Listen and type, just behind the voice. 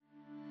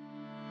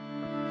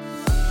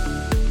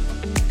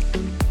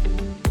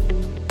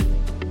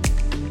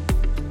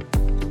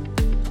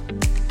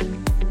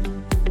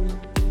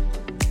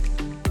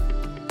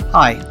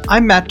Hi,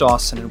 I'm Matt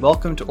Dawson, and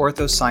welcome to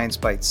Ortho Science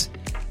Bites.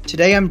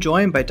 Today I'm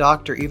joined by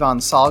Dr. Ivan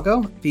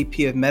Salgo,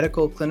 VP of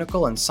Medical,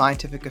 Clinical, and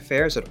Scientific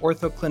Affairs at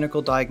Ortho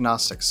Clinical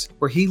Diagnostics,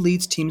 where he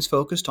leads teams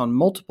focused on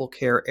multiple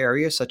care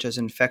areas such as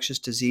infectious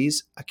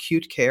disease,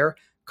 acute care,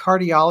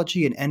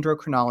 cardiology, and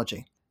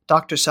endocrinology.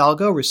 Dr.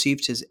 Salgo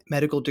received his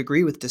medical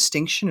degree with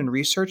distinction in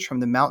research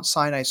from the Mount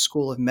Sinai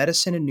School of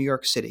Medicine in New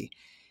York City.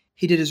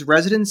 He did his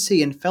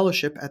residency and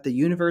fellowship at the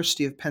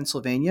University of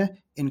Pennsylvania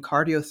in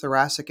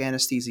cardiothoracic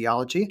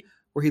anesthesiology,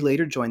 where he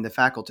later joined the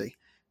faculty.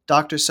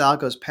 Dr.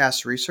 Salgo's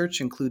past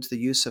research includes the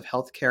use of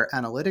healthcare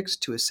analytics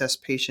to assess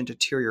patient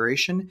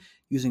deterioration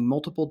using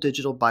multiple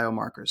digital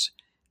biomarkers.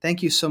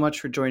 Thank you so much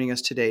for joining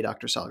us today,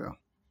 Dr. Salgo.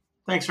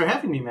 Thanks for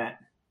having me, Matt.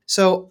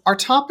 So, our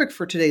topic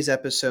for today's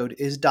episode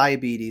is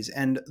diabetes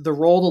and the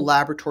role the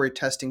laboratory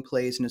testing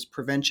plays in its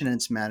prevention and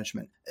its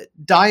management.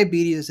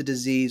 Diabetes is a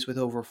disease with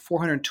over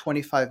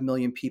 425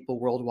 million people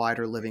worldwide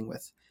are living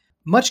with.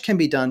 Much can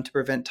be done to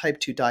prevent type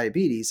 2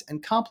 diabetes,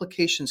 and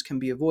complications can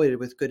be avoided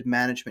with good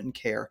management and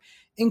care,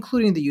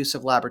 including the use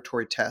of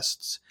laboratory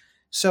tests.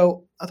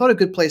 So, I thought a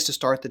good place to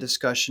start the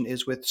discussion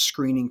is with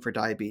screening for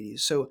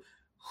diabetes. So,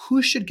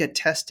 who should get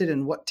tested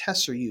and what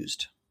tests are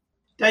used?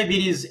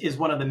 Diabetes is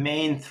one of the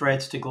main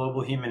threats to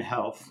global human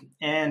health.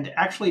 And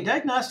actually,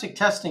 diagnostic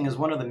testing is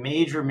one of the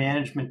major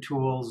management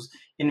tools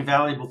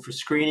invaluable for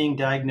screening,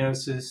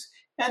 diagnosis,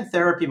 and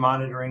therapy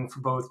monitoring for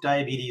both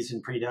diabetes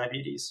and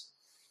prediabetes.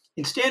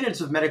 In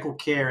Standards of Medical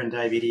Care in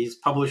Diabetes,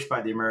 published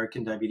by the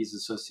American Diabetes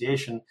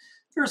Association,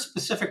 there are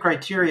specific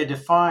criteria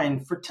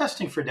defined for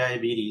testing for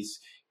diabetes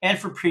and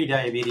for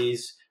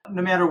prediabetes,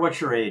 no matter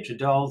what your age,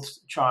 adult,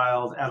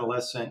 child,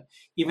 adolescent,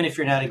 even if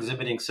you're not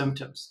exhibiting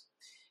symptoms.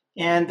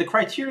 And the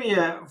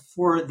criteria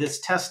for this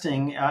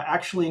testing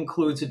actually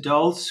includes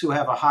adults who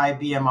have a high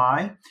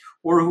BMI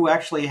or who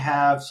actually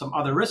have some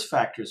other risk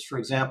factors, for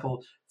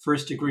example,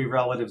 first-degree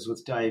relatives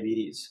with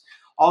diabetes.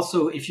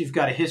 Also, if you've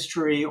got a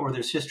history or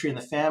there's history in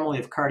the family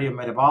of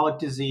cardiometabolic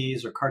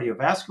disease or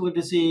cardiovascular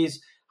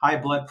disease, high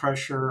blood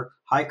pressure,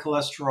 high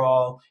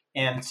cholesterol,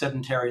 and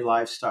sedentary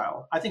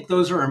lifestyle. I think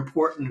those are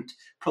important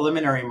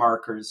preliminary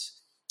markers.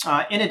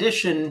 In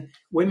addition,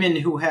 women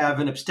who have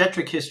an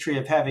obstetric history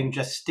of having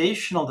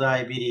gestational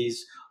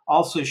diabetes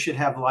also should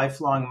have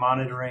lifelong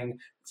monitoring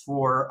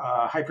for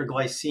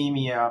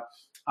hyperglycemia,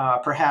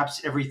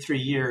 perhaps every 3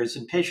 years.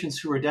 And patients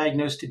who are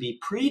diagnosed to be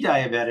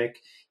pre-diabetic,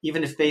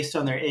 even if based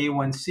on their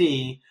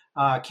A1C,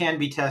 can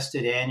be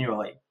tested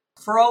annually.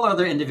 For all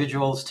other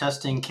individuals,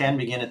 testing can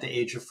begin at the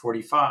age of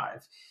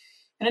 45.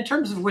 And in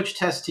terms of which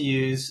test to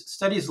use,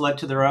 studies led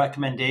to the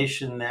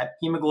recommendation that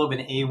hemoglobin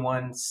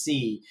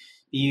A1C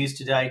be used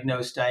to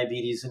diagnose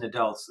diabetes in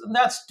adults. And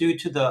that's due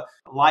to the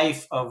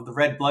life of the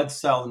red blood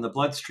cell in the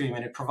bloodstream,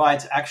 and it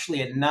provides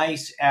actually a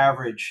nice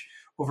average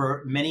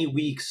over many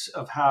weeks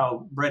of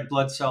how red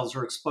blood cells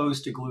are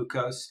exposed to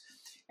glucose.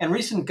 And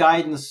recent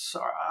guidance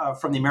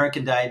from the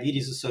American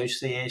Diabetes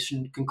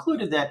Association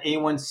concluded that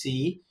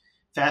A1C,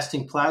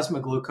 fasting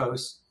plasma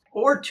glucose,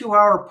 or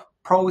 2-hour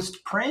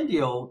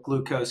postprandial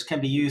glucose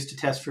can be used to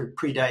test for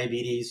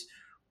prediabetes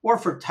or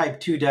for type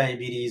 2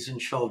 diabetes in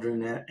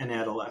children and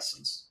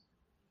adolescents.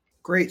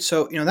 Great.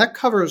 So, that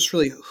covers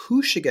really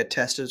who should get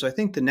tested. So I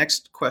think the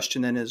next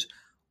question then is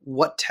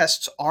what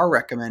tests are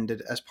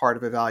recommended as part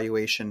of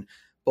evaluation,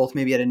 both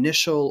maybe at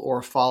initial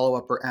or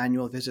follow-up or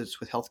annual visits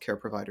with healthcare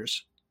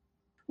providers?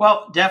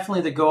 Well,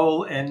 definitely the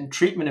goal and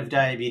treatment of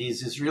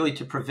diabetes is really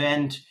to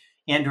prevent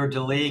and or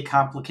delay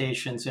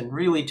complications and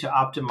really to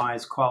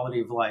optimize quality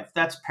of life.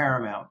 That's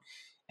paramount.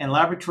 And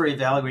laboratory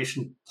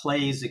evaluation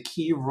plays a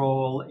key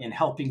role in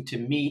helping to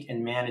meet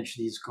and manage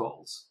these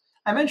goals.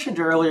 I mentioned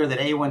earlier that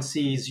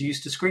A1C is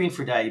used to screen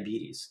for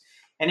diabetes.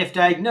 And if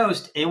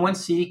diagnosed,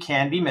 A1C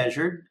can be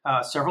measured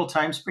several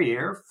times per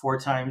year, 4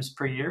 times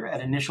per year at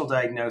initial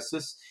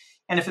diagnosis.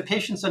 And if a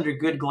patient's under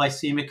good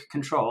glycemic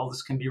control,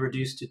 this can be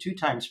reduced to 2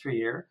 times per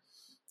year.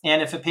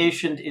 And if a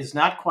patient is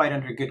not quite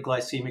under good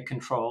glycemic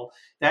control,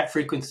 that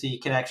frequency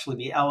can actually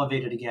be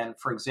elevated again,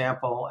 for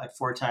example, at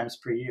 4 times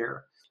per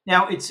year.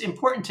 Now, it's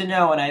important to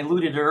know, and I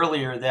alluded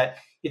earlier, that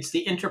it's the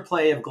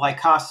interplay of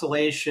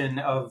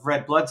glycosylation of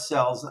red blood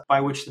cells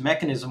by which the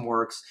mechanism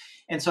works.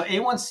 And so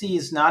A1C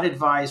is not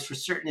advised for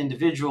certain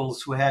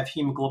individuals who have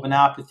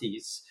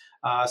hemoglobinopathies,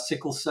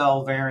 sickle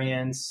cell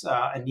variants,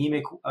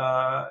 anemic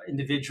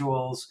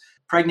individuals,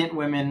 pregnant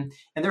women.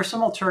 And there are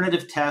some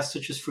alternative tests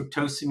such as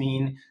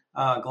fructosamine,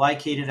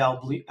 glycated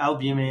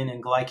albumin,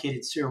 and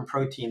glycated serum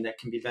protein that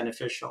can be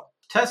beneficial.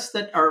 Tests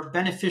that are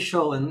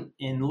beneficial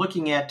in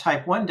looking at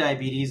type 1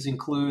 diabetes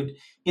include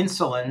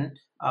insulin,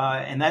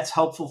 and that's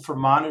helpful for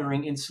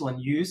monitoring insulin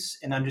use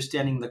and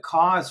understanding the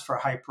cause for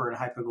hyper and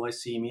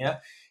hypoglycemia.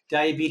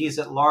 Diabetes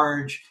at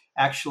large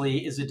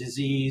actually is a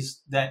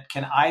disease that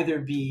can either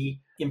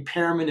be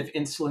impairment of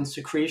insulin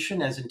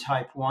secretion, as in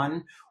type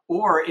 1,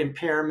 or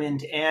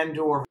impairment and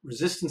or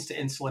resistance to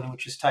insulin,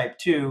 which is type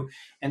 2.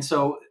 And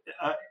so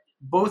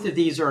both of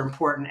these are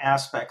important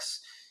aspects.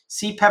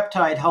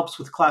 C-peptide helps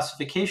with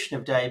classification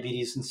of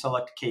diabetes in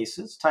select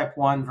cases, type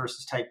 1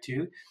 versus type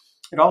 2.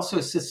 It also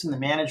assists in the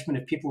management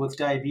of people with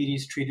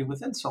diabetes treated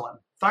with insulin.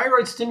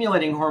 Thyroid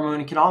stimulating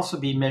hormone can also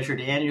be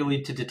measured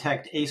annually to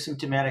detect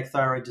asymptomatic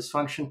thyroid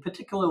dysfunction,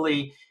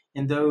 particularly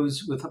in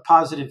those with a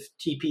positive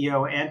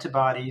TPO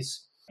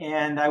antibodies.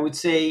 And I would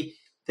say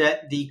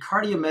that the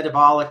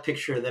cardiometabolic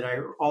picture that I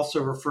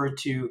also referred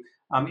to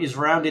is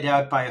rounded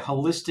out by a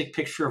holistic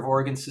picture of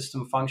organ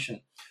system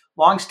function.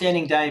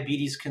 Longstanding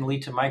diabetes can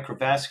lead to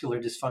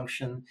microvascular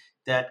dysfunction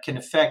that can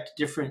affect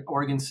different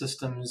organ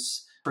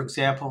systems, for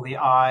example, the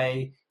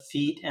eye,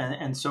 feet,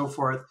 and so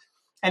forth.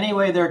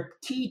 Anyway, there are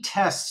key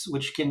tests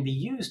which can be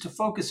used to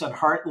focus on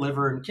heart,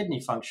 liver, and kidney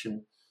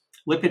function.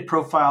 Lipid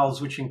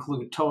profiles, which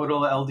include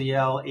total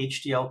LDL,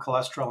 HDL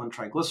cholesterol, and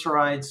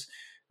triglycerides.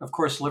 Of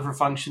course, liver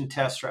function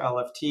tests or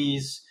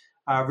LFTs.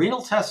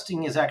 Renal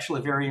testing is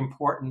actually very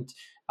important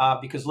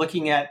because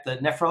looking at the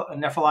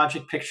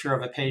nephrologic picture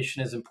of a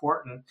patient is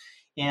important.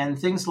 And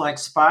things like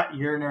spot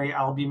urinary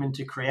albumin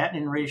to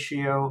creatinine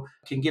ratio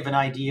can give an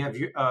idea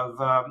of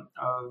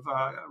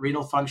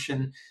renal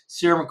function.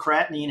 Serum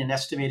creatinine and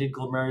estimated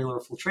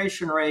glomerular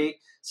filtration rate.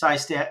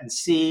 Cystatin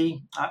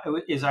C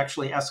is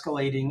actually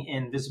escalating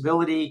in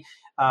visibility,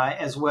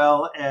 as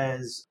well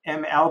as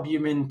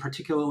M-albumin,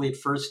 particularly at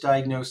first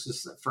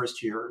diagnosis, the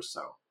first year or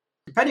so.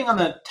 Depending on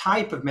the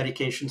type of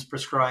medications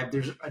prescribed,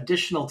 there's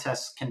additional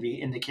tests can be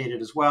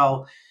indicated as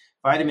well.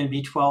 Vitamin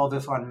B12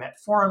 if on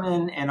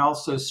metformin, and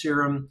also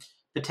serum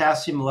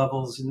potassium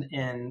levels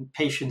in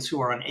patients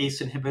who are on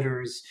ACE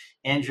inhibitors,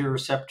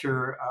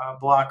 angioreceptor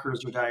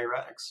blockers, or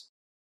diuretics.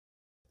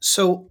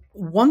 So,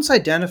 once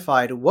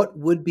identified, what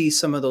would be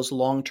some of those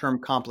long-term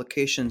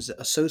complications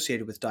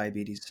associated with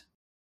diabetes?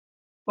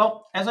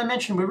 Well, as I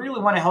mentioned, we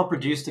really want to help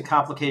reduce the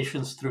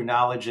complications through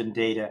knowledge and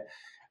data.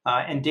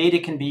 And data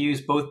can be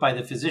used both by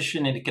the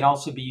physician and it can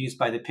also be used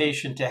by the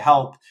patient to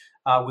help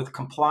with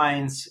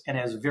compliance, and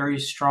has very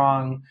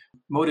strong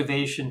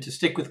motivation to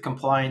stick with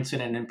compliance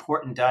in an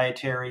important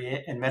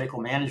dietary and medical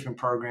management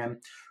program.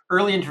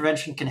 Early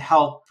intervention can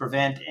help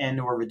prevent and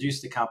or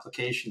reduce the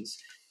complications.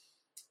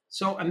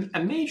 So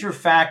a major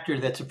factor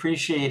that's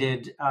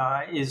appreciated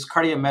is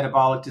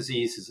cardiometabolic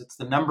diseases. It's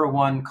the number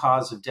one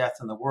cause of death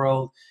in the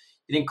world.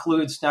 It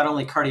includes not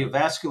only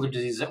cardiovascular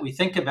disease that we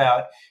think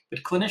about,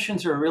 but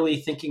clinicians are really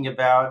thinking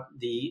about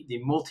the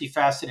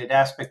multifaceted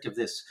aspect of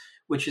this,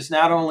 which is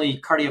not only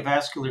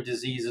cardiovascular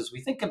disease as we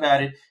think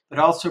about it, but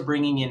also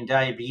bringing in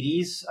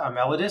diabetes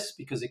mellitus,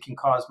 because it can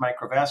cause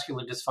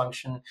microvascular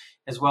dysfunction,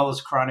 as well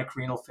as chronic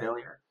renal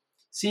failure.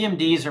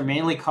 CMDs are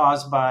mainly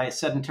caused by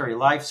sedentary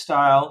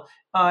lifestyle,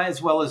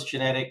 as well as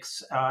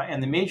genetics.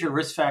 And the major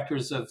risk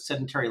factors of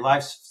sedentary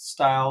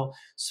lifestyle,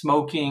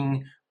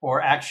 smoking,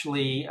 or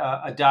actually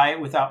a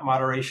diet without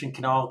moderation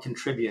can all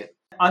contribute.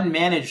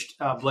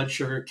 Unmanaged blood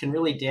sugar can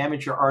really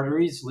damage your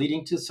arteries,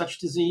 leading to such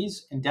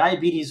disease. And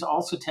diabetes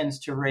also tends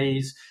to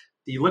raise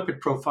the lipid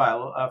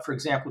profile, for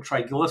example,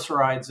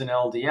 triglycerides and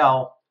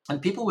LDL.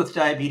 And people with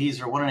diabetes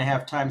are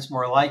 1.5 times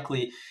more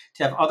likely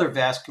to have other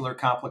vascular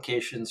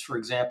complications, for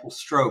example,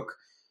 stroke.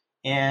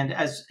 And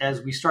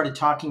as we started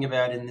talking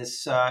about in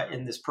this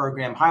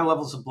program, high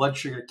levels of blood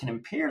sugar can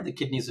impair the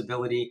kidney's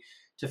ability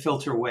to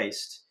filter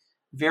waste.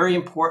 Very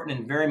important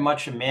and very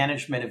much a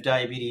management of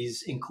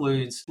diabetes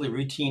includes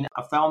routine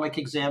ophthalmic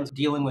exams,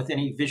 dealing with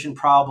any vision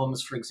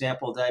problems, for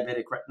example,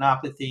 diabetic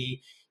retinopathy,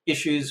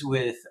 issues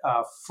with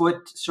foot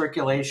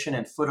circulation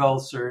and foot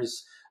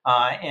ulcers,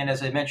 and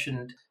as I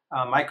mentioned,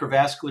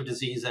 microvascular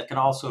disease that can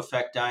also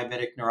affect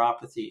diabetic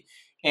neuropathy.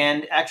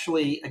 And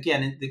actually,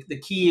 again, the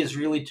key is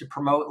really to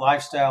promote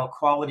lifestyle,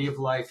 quality of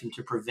life, and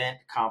to prevent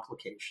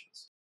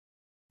complications.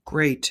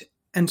 Great.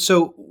 And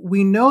so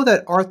we know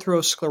that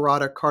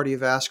atherosclerotic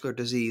cardiovascular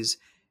disease,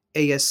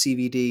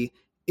 ASCVD,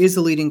 is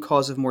the leading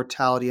cause of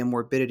mortality and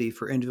morbidity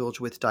for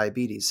individuals with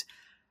diabetes.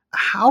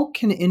 How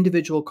can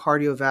individual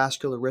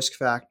cardiovascular risk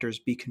factors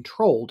be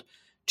controlled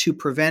to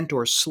prevent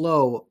or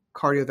slow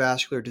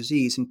cardiovascular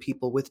disease in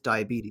people with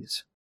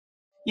diabetes?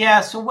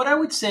 Yeah, so what I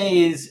would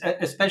say is,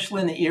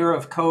 especially in the era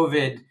of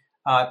COVID,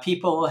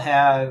 people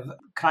have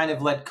kind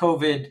of let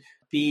COVID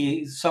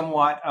be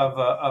somewhat of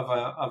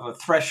a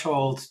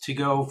threshold to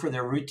go for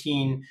their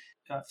routine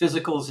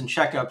physicals and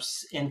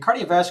checkups. And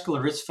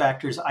cardiovascular risk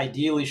factors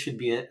ideally should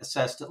be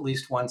assessed at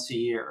least once a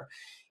year.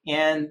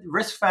 And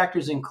risk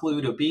factors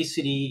include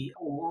obesity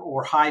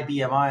or high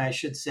BMI, I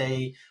should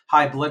say,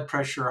 high blood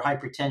pressure,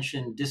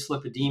 hypertension,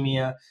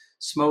 dyslipidemia,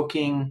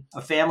 smoking,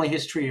 a family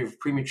history of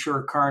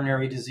premature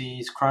coronary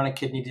disease, chronic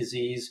kidney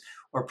disease,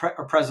 or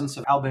presence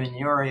of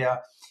albuminuria.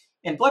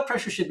 And blood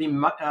pressure should be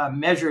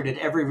measured at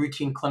every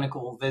routine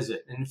clinical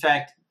visit. In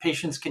fact,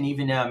 patients can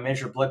even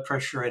measure blood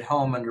pressure at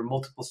home under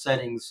multiple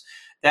settings.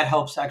 That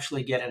helps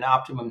actually get an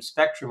optimum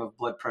spectrum of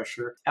blood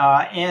pressure.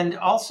 And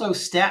also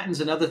statins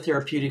and other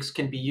therapeutics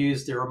can be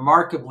used. They're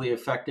remarkably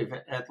effective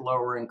at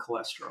lowering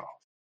cholesterol.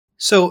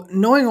 So,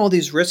 knowing all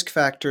these risk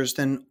factors,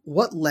 then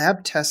what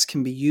lab tests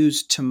can be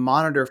used to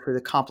monitor for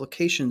the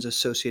complications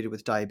associated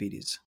with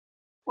diabetes?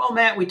 Well,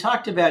 Matt, we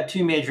talked about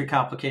two major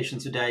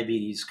complications of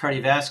diabetes,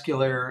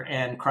 cardiovascular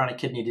and chronic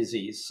kidney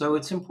disease. So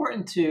it's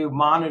important to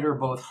monitor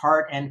both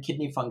heart and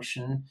kidney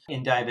function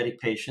in diabetic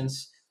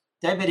patients.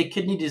 Diabetic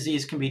kidney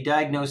disease can be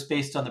diagnosed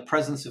based on the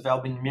presence of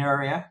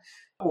albuminuria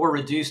or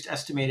reduced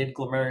estimated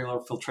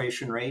glomerular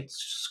filtration rate.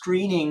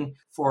 Screening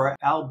for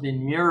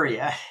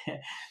albuminuria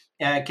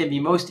can be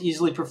most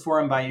easily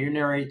performed by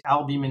urinary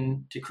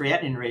albumin to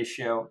creatinine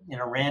ratio in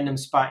a random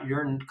spot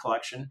urine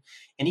collection.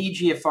 And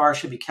eGFR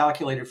should be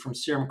calculated from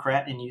serum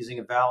creatinine using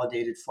a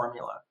validated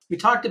formula. We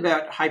talked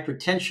about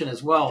hypertension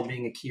as well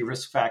being a key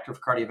risk factor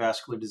for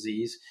cardiovascular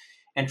disease.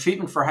 And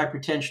treatment for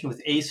hypertension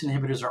with ACE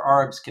inhibitors or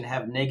ARBs can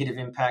have negative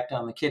impact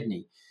on the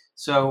kidney.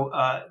 So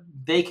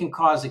they can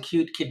cause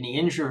acute kidney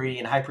injury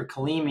and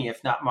hyperkalemia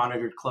if not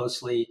monitored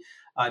closely.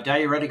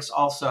 Diuretics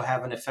also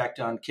have an effect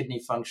on kidney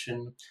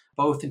function,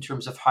 both in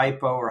terms of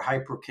hypo or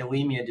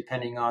hyperkalemia,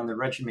 depending on the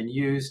regimen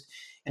used.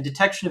 And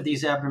detection of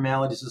these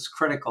abnormalities is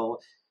critical.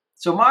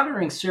 So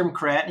monitoring serum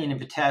creatinine and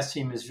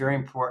potassium is very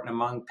important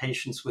among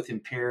patients with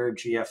impaired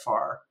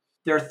GFR.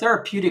 There are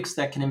therapeutics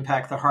that can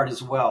impact the heart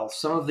as well.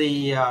 Some of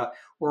the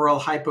oral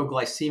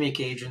hypoglycemic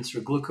agents or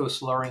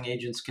glucose-lowering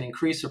agents can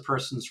increase a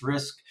person's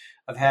risk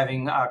of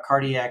having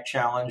cardiac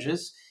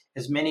challenges.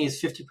 As many as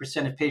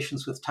 50% of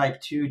patients with type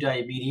 2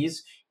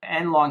 diabetes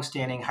and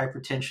longstanding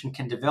hypertension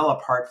can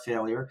develop heart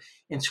failure.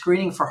 In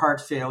screening for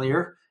heart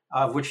failure,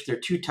 of which there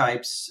are two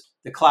types,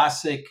 the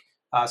classic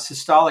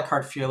systolic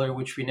heart failure,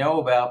 which we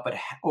know about, but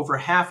over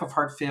half of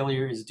heart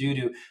failure is due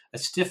to a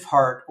stiff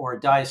heart or a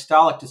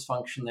diastolic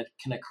dysfunction that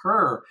can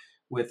occur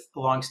with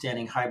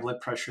longstanding high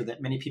blood pressure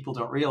that many people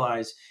don't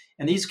realize.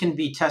 And these can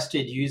be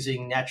tested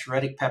using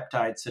natriuretic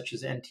peptides such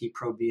as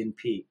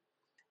NT-proBNP.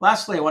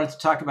 Lastly, I wanted to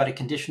talk about a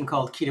condition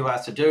called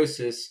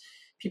ketoacidosis.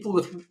 People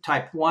with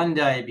type 1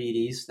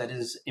 diabetes, that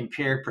is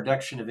impaired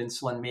production of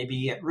insulin, may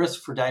be at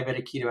risk for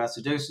diabetic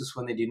ketoacidosis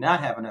when they do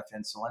not have enough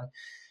insulin.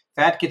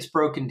 Fat gets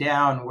broken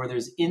down where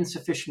there's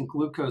insufficient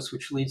glucose,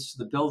 which leads to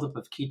the buildup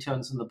of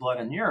ketones in the blood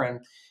and urine.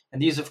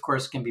 And these, of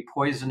course, can be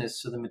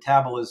poisonous to the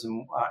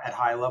metabolism at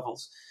high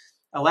levels.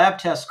 A lab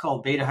test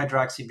called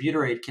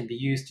beta-hydroxybutyrate can be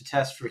used to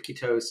test for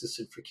ketosis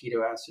and for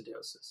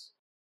ketoacidosis.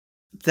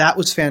 That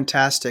was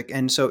fantastic.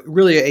 And so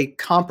really a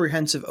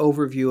comprehensive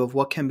overview of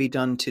what can be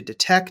done to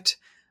detect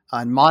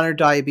and monitor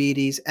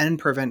diabetes and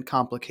prevent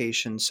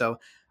complications. So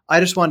I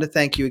just wanted to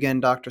thank you again,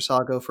 Dr.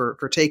 Salgo, for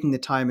taking the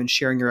time and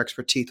sharing your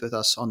expertise with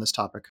us on this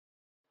topic.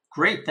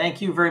 Great. Thank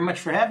you very much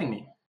for having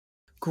me.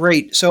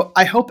 Great. So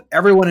I hope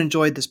everyone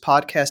enjoyed this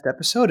podcast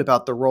episode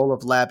about the role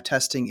of lab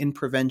testing in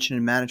prevention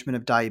and management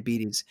of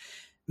diabetes.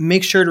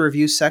 Make sure to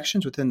review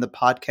sections within the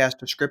podcast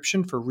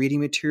description for reading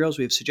materials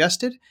we've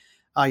suggested.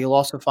 You'll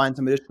also find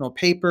some additional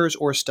papers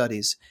or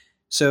studies.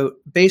 So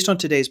based on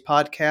today's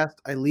podcast,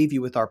 I leave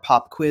you with our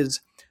pop quiz.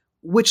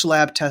 Which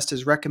lab test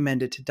is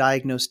recommended to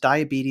diagnose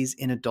diabetes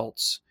in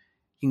adults?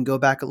 You can go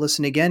back and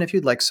listen again if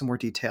you'd like some more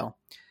detail.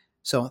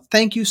 So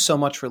thank you so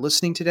much for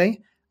listening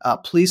today.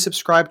 Please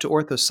subscribe to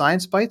Ortho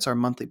Science Bites, our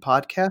monthly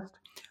podcast,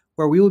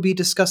 where we will be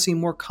discussing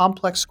more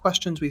complex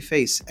questions we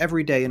face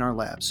every day in our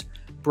labs.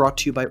 Brought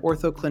to you by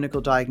Ortho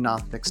Clinical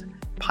Diagnostics,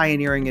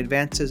 pioneering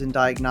advances in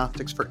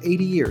diagnostics for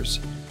 80 years,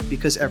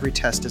 because every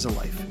test is a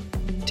life.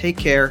 Take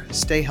care,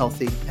 stay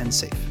healthy and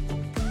safe.